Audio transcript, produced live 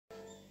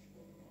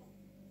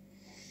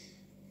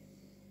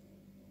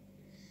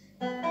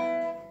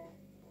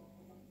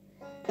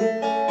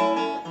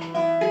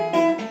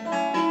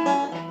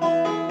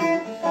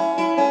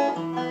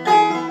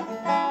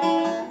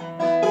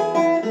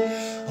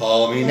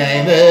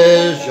name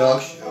is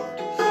Jacques.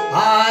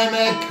 I'm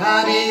a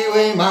canny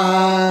wee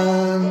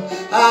man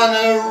and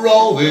a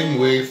roving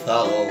wee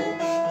fellow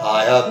I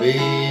have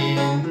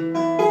been.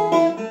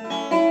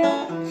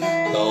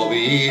 So be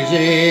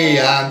easy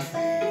and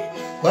free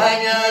when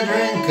you're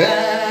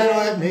drinking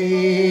with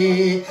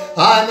me.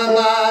 I'm a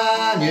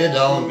man you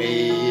don't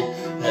meet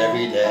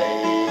every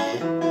day.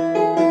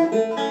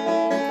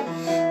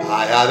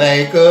 I have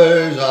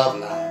acres of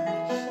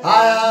land,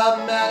 I have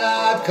men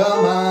at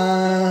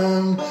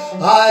command,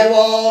 I've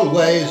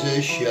always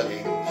a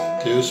shilling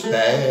to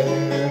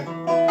spare.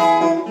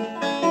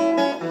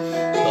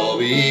 So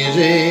be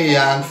easy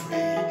and free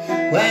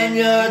when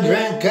you're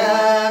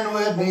drinking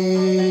with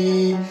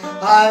me.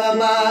 I'm a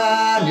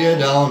man you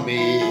don't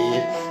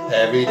meet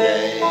every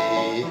day.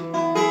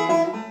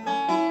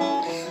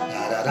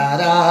 Da da da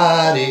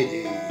da dee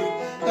dee,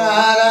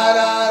 da da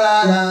da da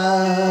da,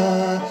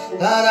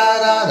 da da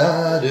da da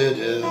do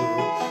do,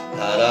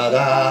 da da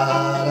da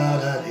da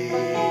da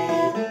dee.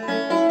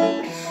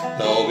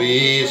 So be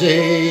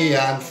easy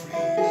and free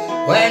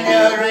when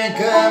you're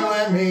drinking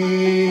with me.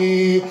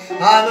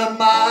 I'm a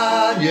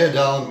man you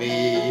don't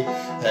meet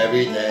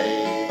every day.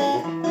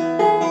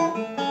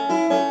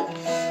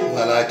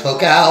 When I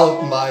took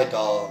out my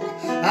dog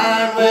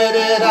and with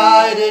it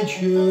I did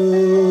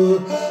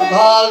shoot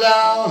all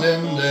down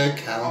in the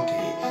county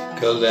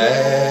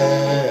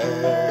Kildare.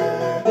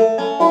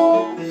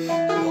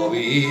 So be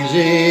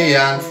easy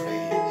and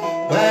free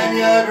when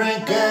you're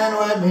drinking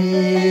with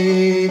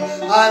me.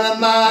 I'm a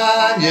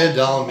man you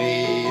don't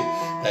meet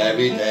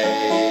every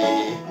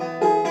day.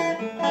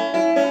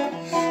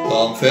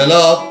 Come fill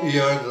up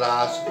your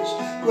glasses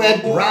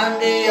with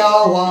brandy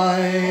or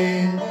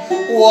wine,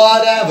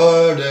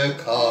 whatever the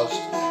cost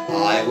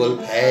I will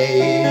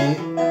pay.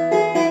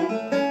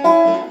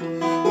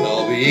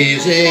 So be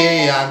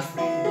easy and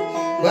free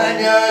when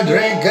you're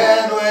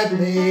drinking with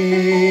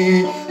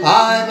me.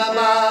 I'm a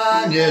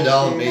man you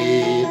don't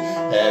meet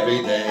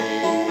every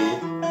day.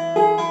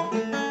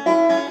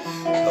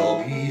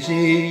 So be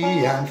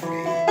easy and free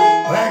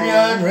when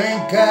you're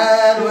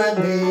drinking with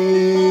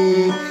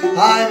me.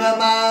 I'm a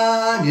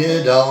man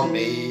you don't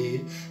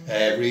meet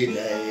every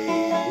day.